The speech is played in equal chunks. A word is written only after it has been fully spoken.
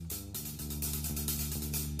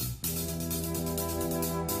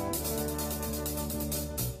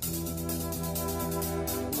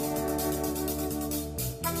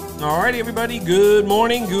All right, everybody. Good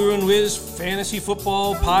morning. Guru and Wiz Fantasy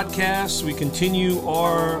Football Podcast. We continue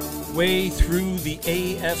our way through the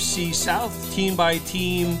AFC South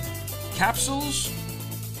team-by-team capsules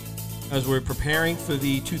as we're preparing for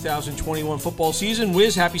the 2021 football season.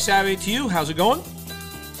 Wiz, happy Saturday to you. How's it going?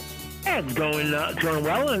 Yeah, it's going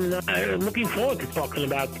well, and I'm looking forward to talking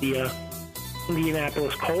about the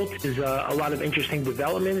Indianapolis Colts. There's a lot of interesting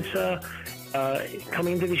developments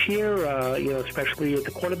coming into this year, especially at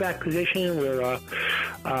the quarterback position, where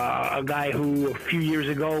a guy who a few years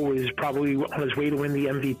ago was probably on his way to win the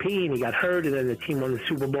MVP, and he got hurt, and then the team won the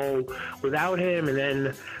Super Bowl without him, and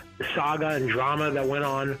then the saga and drama that went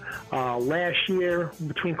on last year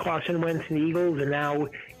between Carson Wentz and the Eagles, and now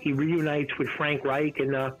he reunites with Frank Reich,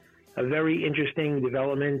 and a very interesting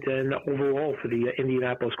development and overall for the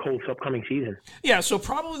Indianapolis Colts upcoming season. Yeah, so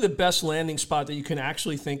probably the best landing spot that you can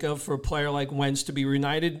actually think of for a player like Wentz to be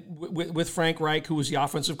reunited with Frank Reich, who was the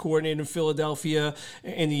offensive coordinator in Philadelphia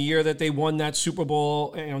in the year that they won that Super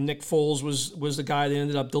Bowl. Nick Foles was the guy that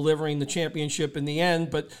ended up delivering the championship in the end,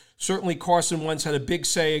 but certainly Carson Wentz had a big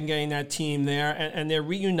say in getting that team there, and they're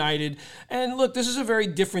reunited. And look, this is a very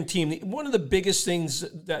different team. One of the biggest things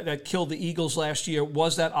that killed the Eagles last year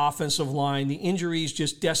was that offensive line. The injuries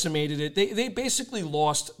just decimated it. They basically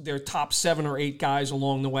lost their top 7 or 8 guys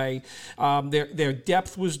along the way. Their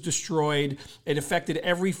depth was destroyed. It affected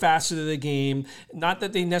every facet of the game. Not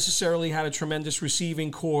that they necessarily had a tremendous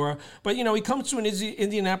receiving core, but he comes to an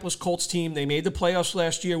Indianapolis Colts team. They made the playoffs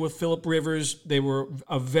last year with Phillip Rivers. They were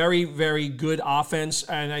a very, very good offense,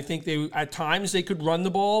 and I think at times they could run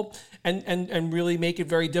the ball and really make it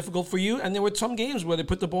very difficult for you. And there were some games where they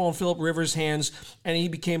put the ball in Phillip Rivers' hands, and he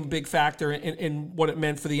became a big factor in what it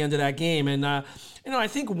meant for the end of that game. And I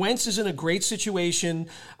think Wentz is in a great situation.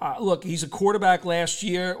 Look, he's a quarterback last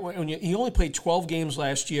year. He only played 12 games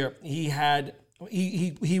last year. He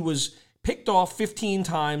was picked off 15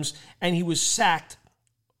 times, and he was sacked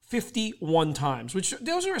 51 times, which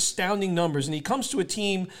those are astounding numbers. And he comes to a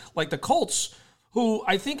team like the Colts, who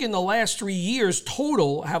I think in the last 3 years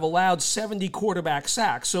total have allowed 70 quarterback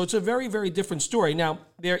sacks. So it's a very, very different story. Now,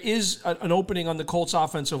 there is an opening on the Colts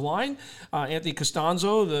offensive line. Anthony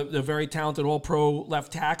Costanzo, the very talented all-pro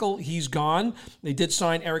left tackle, he's gone. They did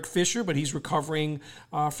sign Eric Fisher, but he's recovering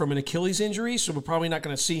from an Achilles injury, so we're probably not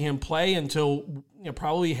going to see him play until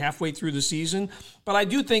probably halfway through the season. But I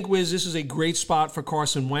do think, Wiz, this is a great spot for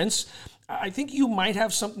Carson Wentz. I think you might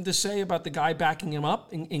have something to say about the guy backing him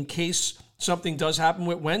up in case something does happen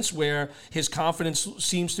with Wentz where his confidence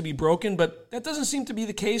seems to be broken, but that doesn't seem to be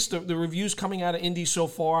the case. The reviews coming out of Indy so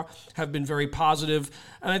far have been very positive,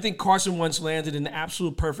 and I think Carson Wentz landed in the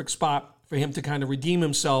absolute perfect spot for him to kind of redeem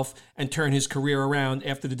himself and turn his career around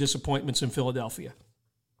after the disappointments in Philadelphia.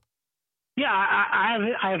 Yeah,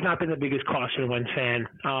 I have not been the biggest Carson Wentz fan.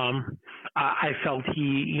 I felt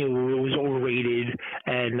he was overrated,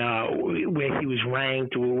 and where he was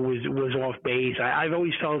ranked was off base. I've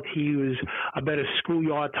always felt he was a better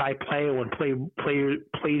schoolyard type player. When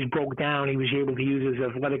plays broke down, he was able to use his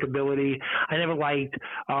athletic ability. I never liked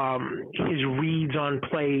his reads on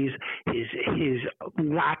plays, his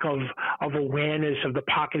lack of awareness of the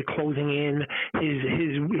pocket closing in,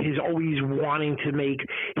 his always wanting to make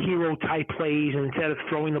hero type plays instead of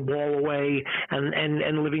throwing the ball away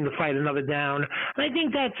and living to fight another down. And I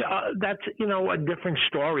think that's a different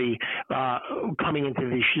story coming into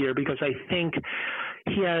this year, because I think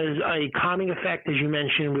he has a calming effect, as you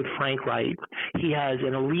mentioned, with Frank Reich. He has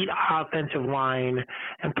an elite offensive line,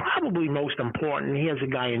 and probably most important, he has a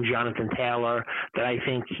guy in Jonathan Taylor that I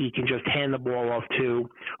think he can just hand the ball off to,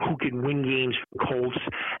 who can win games for Colts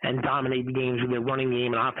and dominate the games with their running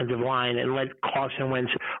game and offensive line, and let Carson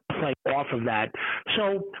Wentz play off of that.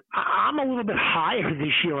 So I'm a little bit higher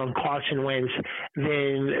this year on Carson Wentz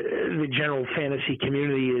than the general fantasy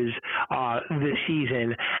community is this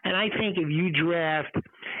season. And I think if you draft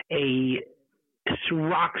a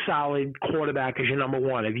rock-solid quarterback as your number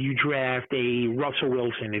one, if you draft a Russell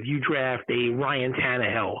Wilson, if you draft a Ryan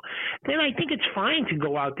Tannehill, then I think it's fine to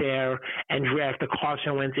go out there and draft a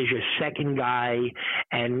Carson Wentz as your second guy,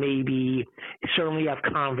 and maybe certainly have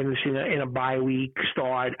confidence in a bye week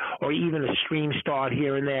start or even a stream start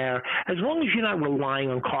here and there. As long as you're not relying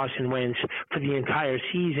on Carson Wentz for the entire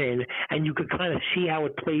season, and you could kind of see how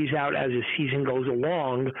it plays out as the season goes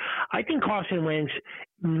along, I think Carson Wentz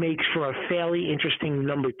makes for a fairly interesting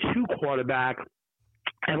number 2 quarterback.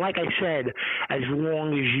 And like I said, as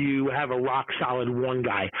long as you have a rock-solid one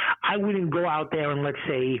guy, I wouldn't go out there and, let's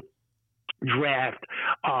say, draft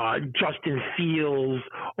Justin Fields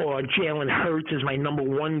or Jalen Hurts is my number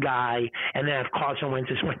one guy, and then have Carson Wentz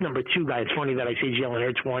as my number two guy. It's funny that I say Jalen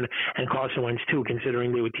Hurts one and Carson Wentz two,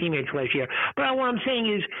 considering they were teammates last year. But what I'm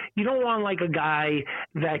saying is, you don't want like a guy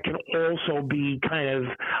that can also be kind of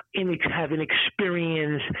have an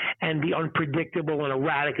experience and be unpredictable and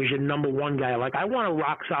erratic as your number one guy. Like, I want a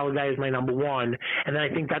rock solid guy as my number one, and then I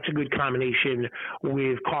think that's a good combination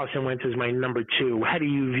with Carson Wentz as my number two. How do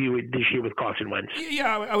you view it this year with Carson Wentz?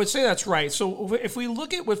 Yeah, I would say that's right. So if we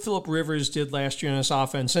look at what Phillip Rivers did last year in this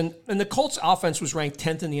offense, and the Colts offense was ranked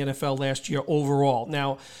 10th in the NFL last year overall.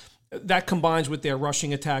 Now, that combines with their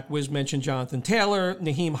rushing attack. Wiz mentioned Jonathan Taylor,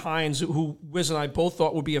 Nyheim Hines, who Wiz and I both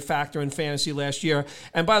thought would be a factor in fantasy last year.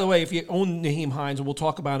 And by the way, if you own Nyheim Hines, and we'll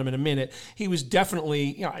talk about him in a minute, he was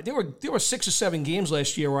definitely, there were 6 or 7 games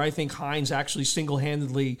last year where I think Hines actually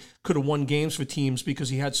single-handedly could have won games for teams because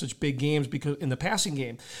he had such big games in the passing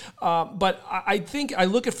game. But I think I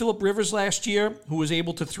look at Phillip Rivers last year, who was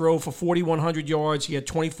able to throw for 4,100 yards. He had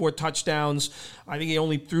 24 touchdowns. I think he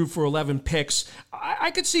only threw for 11 picks.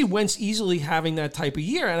 I could see Wentz easily having that type of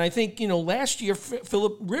year. And I think, last year,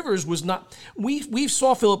 Phillip Rivers was not, we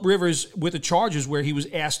saw Phillip Rivers with the Chargers where he was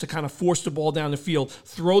asked to kind of force the ball down the field,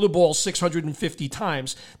 throw the ball 650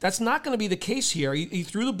 times. That's not going to be the case here. He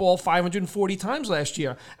threw the ball 540 times last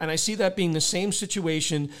year. And I see that being the same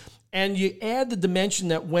situation. And you add the dimension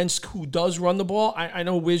that Wentz, who does run the ball, I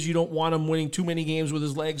know, Wiz, you don't want him winning too many games with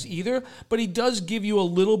his legs either, but he does give you a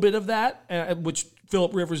little bit of that, which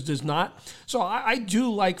Phillip Rivers does not. So I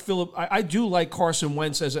do like I do like Carson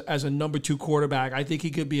Wentz as a number 2 quarterback. I think he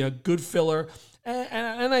could be a good filler,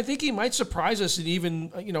 and I think he might surprise us and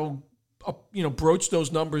even broach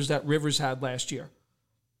those numbers that Rivers had last year.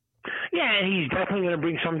 Yeah, and he's definitely going to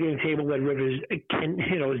bring something to the table that Rivers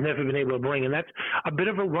has never been able to bring, and that's a bit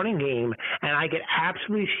of a running game. And I could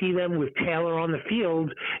absolutely see them with Taylor on the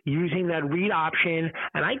field using that read option.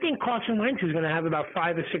 And I think Carson Wentz is going to have about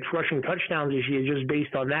 5 or 6 rushing touchdowns this year just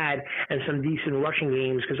based on that and some decent rushing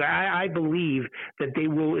games, because I believe that they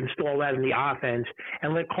will install that in the offense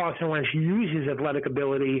and let Carson Wentz use his athletic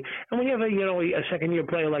ability. And when you have a second-year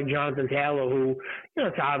player like Jonathan Taylor, who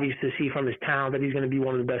it's obvious to see from his talent that he's going to be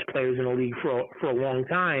one of the best players in the league for a long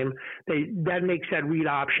time, that makes that read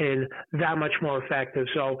option that much more effective.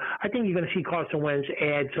 So I think you're going to see Carson Wentz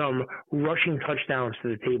add some rushing touchdowns to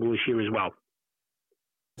the table this year as well.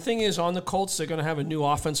 The thing is, on the Colts, they're going to have a new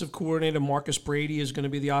offensive coordinator. Marcus Brady is going to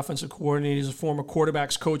be the offensive coordinator. He's a former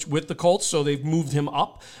quarterbacks coach with the Colts, so they've moved him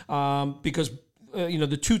up because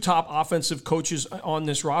the 2 top offensive coaches on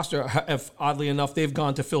this roster, oddly enough, they've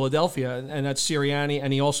gone to Philadelphia, and that's Sirianni,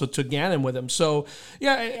 and he also took Gannon with him. So,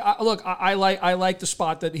 yeah, look, I like the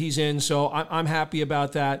spot that he's in, so I'm happy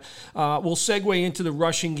about that. We'll segue into the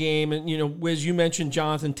rushing game, and as you mentioned,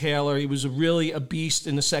 Jonathan Taylor, he was really a beast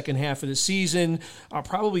in the second half of the season,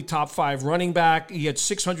 probably top 5 running back. He had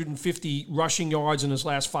 650 rushing yards in his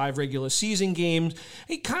last 5 regular season games.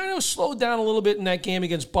 He kind of slowed down a little bit in that game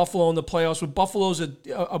against Buffalo in the playoffs. With Buffalo's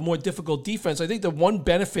a more difficult defense, I think the one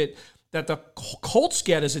benefit that the Colts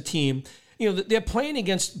get as a team, they're playing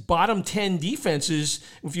against bottom 10 defenses.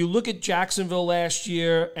 If you look at Jacksonville last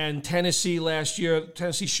year and Tennessee last year,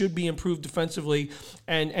 Tennessee should be improved defensively,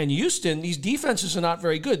 and Houston, these defenses are not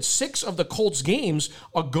very good. 6 of the Colts games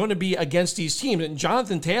are going to be against these teams, and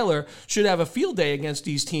Jonathan Taylor should have a field day against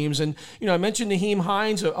these teams. And, I mentioned Nyheim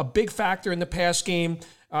Hines, a big factor in the pass game.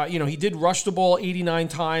 He did rush the ball 89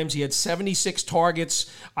 times. He had 76 targets.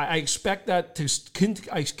 I expect that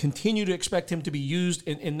I continue to expect him to be used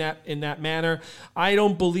in that manner. I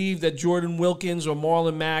don't believe that Jordan Wilkins or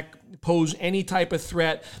Marlon Mack pose any type of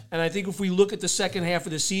threat. And I think if we look at the second half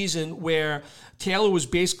of the season where Taylor was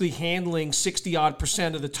basically handling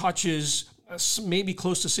 60-odd% of the touches, maybe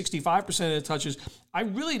close to 65% of the touches, I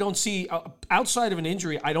really don't see, outside of an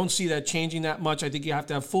injury, I don't see that changing that much. I think you have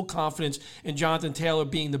to have full confidence in Jonathan Taylor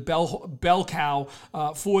being the bell cow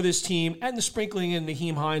for this team, and the sprinkling in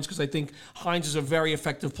Nyheim Hines, because I think Hines is a very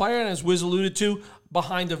effective player, and as Wiz alluded to,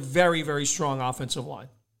 behind a very, very strong offensive line.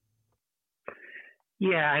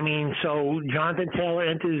 Yeah, so Jonathan Taylor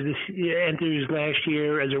enters last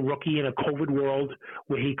year as a rookie in a COVID world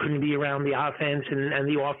where he couldn't be around the offense and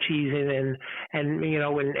the off season and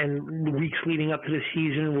the weeks leading up to the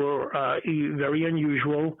season were very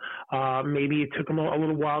unusual. Maybe it took him a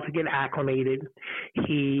little while to get acclimated.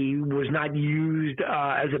 He was not used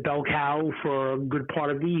as a bell cow for a good part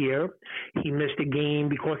of the year. He missed a game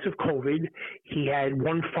because of COVID. He had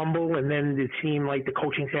 1 fumble, and then it seemed like the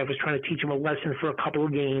coaching staff was trying to teach him a lesson for a couple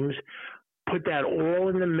of games. Put that all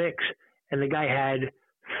in the mix, and the guy had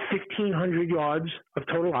 1,500 yards of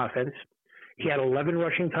total offense. He had 11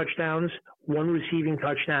 rushing touchdowns, 1 receiving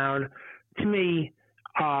touchdown. To me,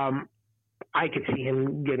 I could see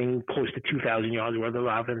him getting close to 2,000 yards worth of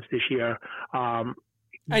offense this year.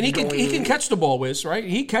 And he can catch the ball, Wiz, right?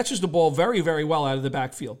 He catches the ball very, very well out of the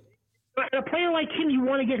backfield. A player like him, you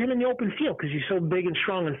want to get him in the open field because he's so big and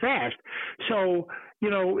strong and fast. So,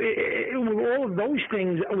 with all of those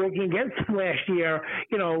things working against him last year,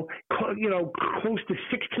 close to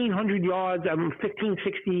 1,600 yards,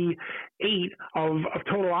 1,568 of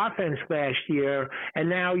total offense last year, and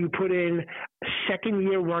now you put in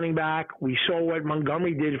second-year running back. We saw what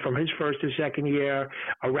Montgomery did from his first to second year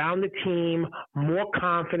around the team, more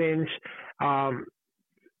confidence.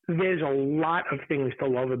 There's a lot of things to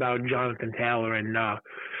love about Jonathan Taylor, and I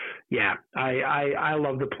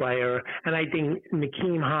love the player, and I think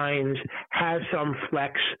Nyheim Hines has some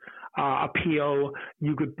flex appeal.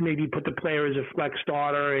 You could maybe put the player as a flex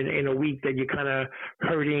starter in a week that you're kind of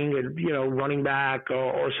hurting, and running back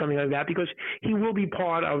or something like that, because he will be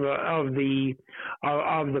part of the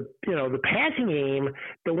passing game.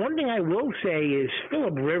 The one thing I will say is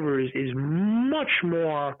Phillip Rivers is much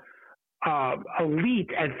more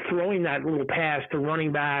elite at throwing that little pass to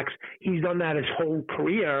running backs. He's done that his whole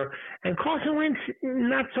career, and Carson Wentz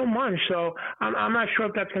not so much. So I'm not sure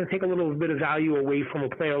if that's going to take a little bit of value away from a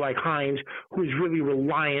player like Hines, who's really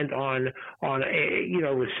reliant on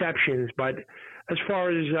receptions. But as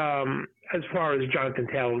far as Jonathan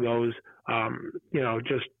Taylor goes,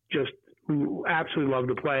 just absolutely love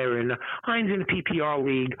the player. And Hines in the PPR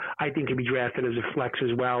league, I think could be drafted as a flex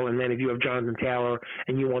as well. And then if you have Jonathan Taylor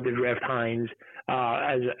and you want to draft Hines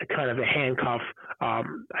as a kind of a handcuff, I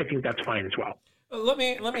think that's fine as well. Let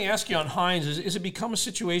me ask you on Hines. Is it become a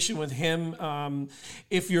situation with him,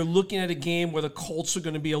 if you're looking at a game where the Colts are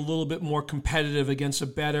going to be a little bit more competitive against a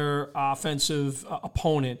better offensive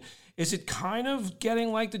opponent? Is it kind of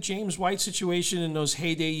getting like the James White situation in those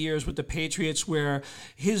heyday years with the Patriots, where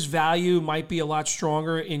his value might be a lot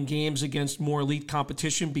stronger in games against more elite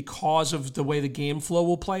competition because of the way the game flow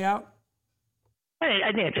will play out?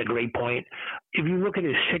 I think that's a great point. If you look at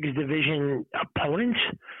his 6 division opponents,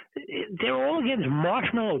 they're all against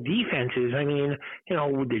marshmallow defenses. I mean,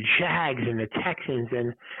 with the Jags and the Texans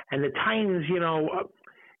and the Titans,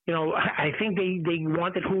 I think they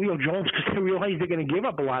wanted Julio Jones because they realized they're going to give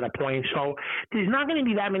up a lot of points. So there's not going to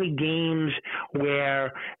be that many games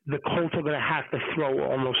where the Colts are going to have to throw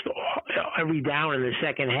almost every down in the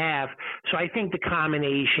second half. So I think the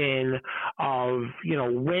combination of,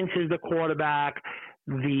 Wentz as the quarterback,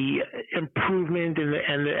 the improvement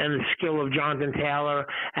and the skill of Jonathan Taylor,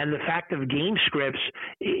 and the fact of game scripts,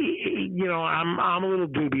 I'm a little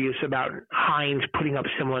dubious about Hines putting up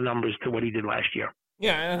similar numbers to what he did last year.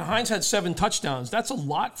 Yeah, and Hines had 7 touchdowns. That's a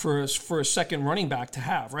lot for a second running back to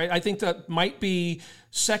have, right? I think that might be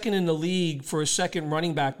second in the league for a second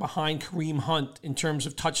running back behind Kareem Hunt in terms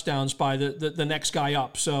of touchdowns by the next guy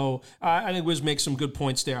up. So I think Wiz makes some good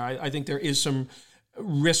points there. I think there is some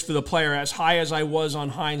risk for the player. As high as I was on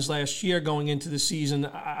Hines last year going into the season,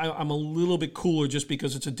 I'm a little bit cooler just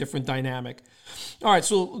because it's a different dynamic. All right,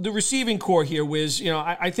 so the receiving core here, Wiz,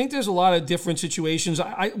 I think there's a lot of different situations.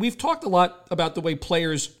 We've talked a lot about the way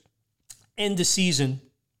players end the season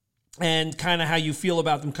and kind of how you feel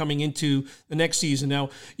about them coming into the next season. Now,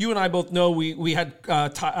 you and I both know we had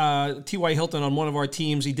T.Y. Hilton on one of our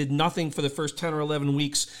teams. He did nothing for the first 10 or 11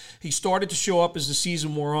 weeks. He started to show up as the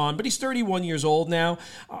season wore on, but he's 31 years old now.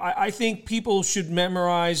 I think people should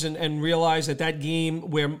memorize and realize that game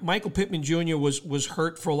where Michael Pittman Jr. was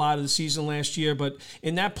hurt for a lot of the season last year, but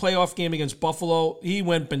in that playoff game against Buffalo, he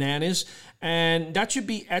went bananas. And that should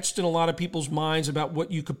be etched in a lot of people's minds about what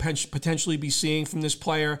you could potentially be seeing from this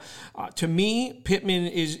player. To me, Pittman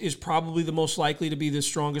is probably the most likely to be the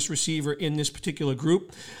strongest receiver in this particular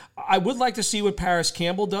group. I would like to see what Paris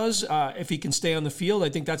Campbell does if he can stay on the field. I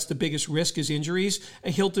think that's the biggest risk is injuries.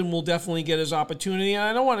 And Hilton will definitely get his opportunity. And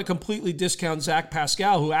I don't want to completely discount Zach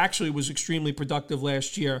Pascal, who actually was extremely productive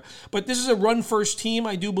last year. But this is a run-first team,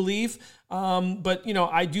 I do believe. But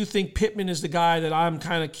I do think Pittman is the guy that I'm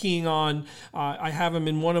kind of keying on. I have him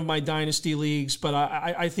in one of my dynasty leagues, but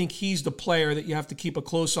I think he's the player that you have to keep a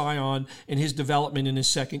close eye on in his development in his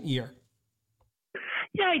second year.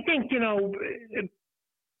 Yeah, I think,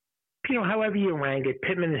 however you rank it,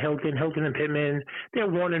 Pittman and Hilton and Pittman, they're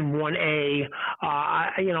 1 and 1A.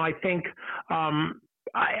 I think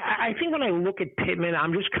when I look at Pittman,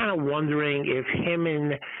 I'm just kind of wondering if him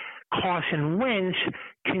and Carson Wentz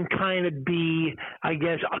can kind of be, I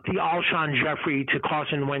guess, the Alshon Jeffrey to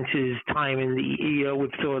Carson Wentz's time in the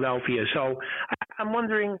with Philadelphia. So I'm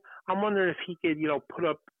wondering if he could, put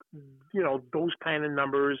up, those kind of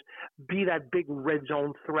numbers, be that big red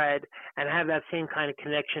zone threat, and have that same kind of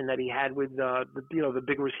connection that he had with the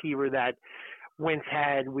big receiver that Wentz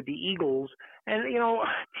had with the Eagles. And,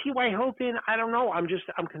 T.Y. Hilton, I don't know. I'm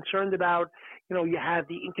concerned about, you have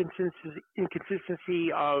the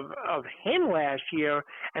inconsistency of him last year,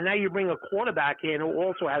 and now you bring a quarterback in who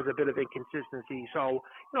also has a bit of inconsistency. So,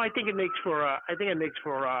 I think it makes for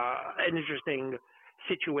an interesting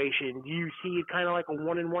situation. Do you see it kind of like a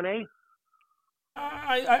 1 and 1A?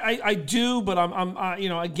 I do, but I'm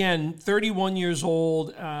again, 31 years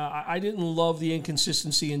old. I didn't love the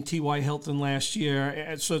inconsistency in T.Y. Hilton last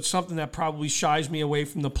year, so it's something that probably shies me away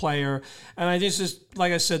from the player. And I just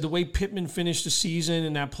like I said, the way Pittman finished the season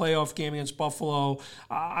in that playoff game against Buffalo,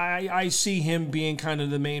 I see him being kind of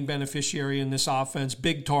the main beneficiary in this offense,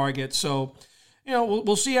 big target. So,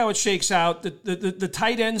 we'll see how it shakes out. The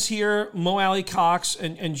tight ends here, Mo Alley-Cox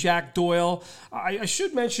and Jack Doyle. I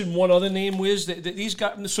should mention one other name, Wiz. That these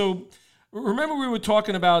guys. So remember we were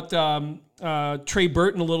talking about Trey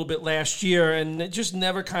Burton a little bit last year, and it just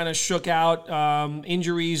never kind of shook out.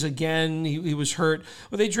 Injuries again. He was hurt.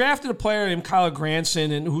 Well, they drafted a player named Kyler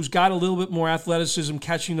Granson, and who's got a little bit more athleticism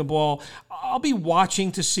catching the ball. I'll be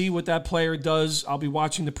watching to see what that player does. I'll be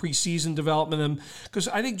watching the preseason development of him because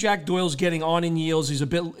I think Jack Doyle's getting on in yields. He's a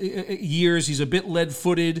bit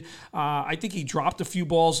lead-footed. I think he dropped a few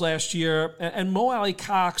balls last year. And Mo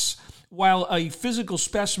Alley-Cox, while a physical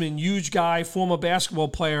specimen, huge guy, former basketball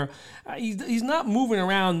player, he's not moving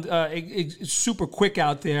around super quick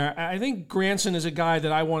out there. I think Granson is a guy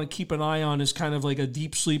that I want to keep an eye on as kind of like a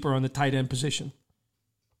deep sleeper on the tight end position.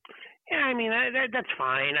 Yeah, I mean that's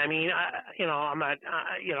fine. I mean, I'm not,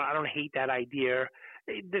 I don't hate that idea.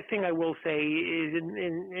 The thing I will say is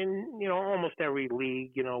in almost every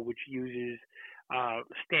league, which uses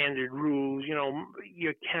standard rules,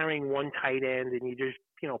 you're carrying one tight end and you just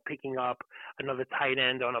picking up another tight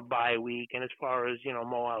end on a bye week. And as far as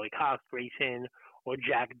Mo Alley-Cox, Grayson, or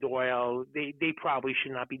Jack Doyle, they probably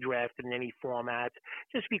should not be drafted in any format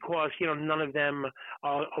just because, none of them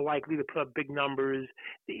are likely to put up big numbers.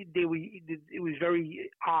 It was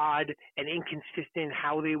very odd and inconsistent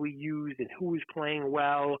how they were used and who was playing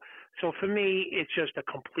well. So for me, it's just a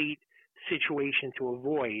complete situation to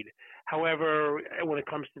avoid. However, when it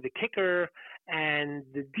comes to the kicker and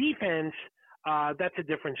the defense, that's a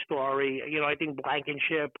different story. I think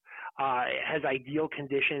Blankenship has ideal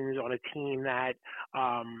conditions on a team that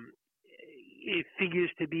it figures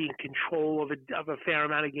to be in control of a fair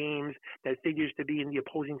amount of games, that figures to be in the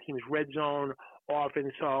opposing team's red zone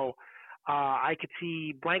often. So I could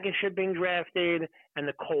see Blankenship being drafted, and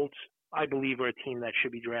the Colts, I believe, are a team that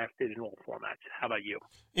should be drafted in all formats. How about you?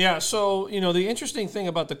 Yeah, so, the interesting thing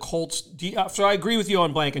about the Colts, so I agree with you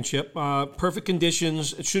on Blankenship. Perfect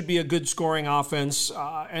conditions. It should be a good scoring offense.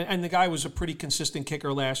 And the guy was a pretty consistent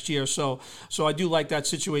kicker last year. So I do like that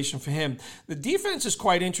situation for him. The defense is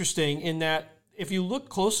quite interesting in that if you look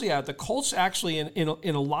closely at it, the Colts actually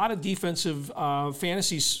in a lot of defensive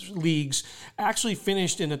fantasy leagues actually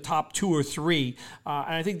finished in the top 2 or 3.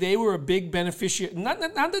 And I think they were a big beneficiary. Not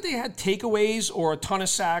that they had takeaways or a ton of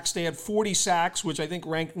sacks. They had 40 sacks, which I think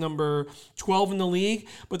ranked number 12 in the league.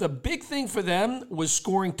 But the big thing for them was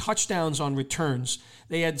scoring touchdowns on returns.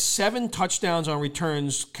 They had 7 touchdowns on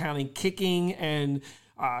returns, counting kicking and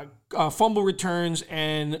fumble returns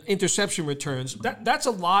and interception returns. That's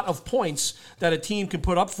a lot of points that a team can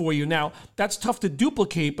put up for you. Now, that's tough to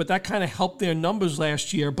duplicate, but that kind of helped their numbers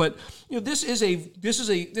last year. But this is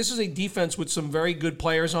a defense with some very good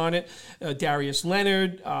players on it. Darius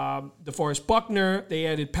Leonard, DeForest Buckner. They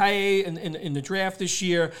added Paye in the draft this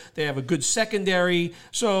year. They have a good secondary.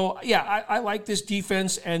 So yeah, I like this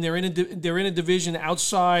defense, and they're in a division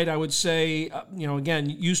outside. I would say, again,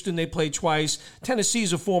 Houston they play twice.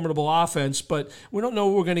 Tennessee's a formidable offense, but we don't know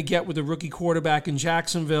what we're going to get with the rookie quarterback in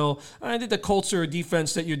Jacksonville. I think the Colts are a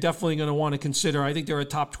defense that you're definitely going to want to consider. I think they're a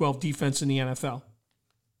top 12 defense in the NFL.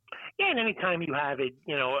 Yeah, and anytime you have a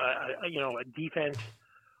defense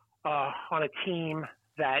on a team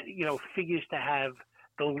that figures to have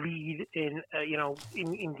the lead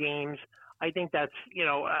in games, I think that's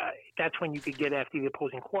when you could get after the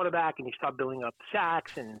opposing quarterback and you start building up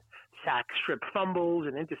sacks and sack strip fumbles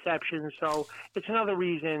and interceptions. So it's another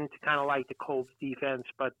reason to kind of like the Colts defense.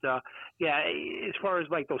 But as far as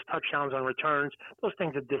like those touchdowns on returns, those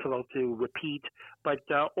things are difficult to repeat. But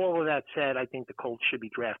all of that said, I think the Colts should be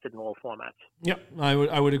drafted in all formats. Yep, I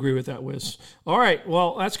would agree with that, Wiz. All right,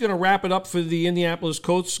 well, that's going to wrap it up for the Indianapolis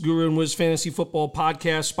Colts Guru and Wiz Fantasy Football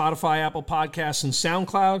Podcast, Spotify, Apple Podcasts, and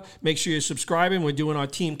SoundCloud. Make sure you're subscribing. We're doing our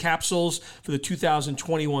team capsules for the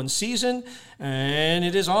 2021 season, and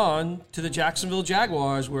it is on to the Jacksonville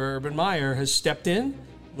Jaguars, where Urban Meyer has stepped in.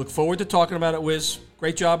 Look forward to talking about it, Wiz.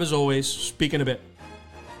 Great job as always. Speak in a bit.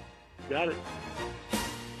 Got it.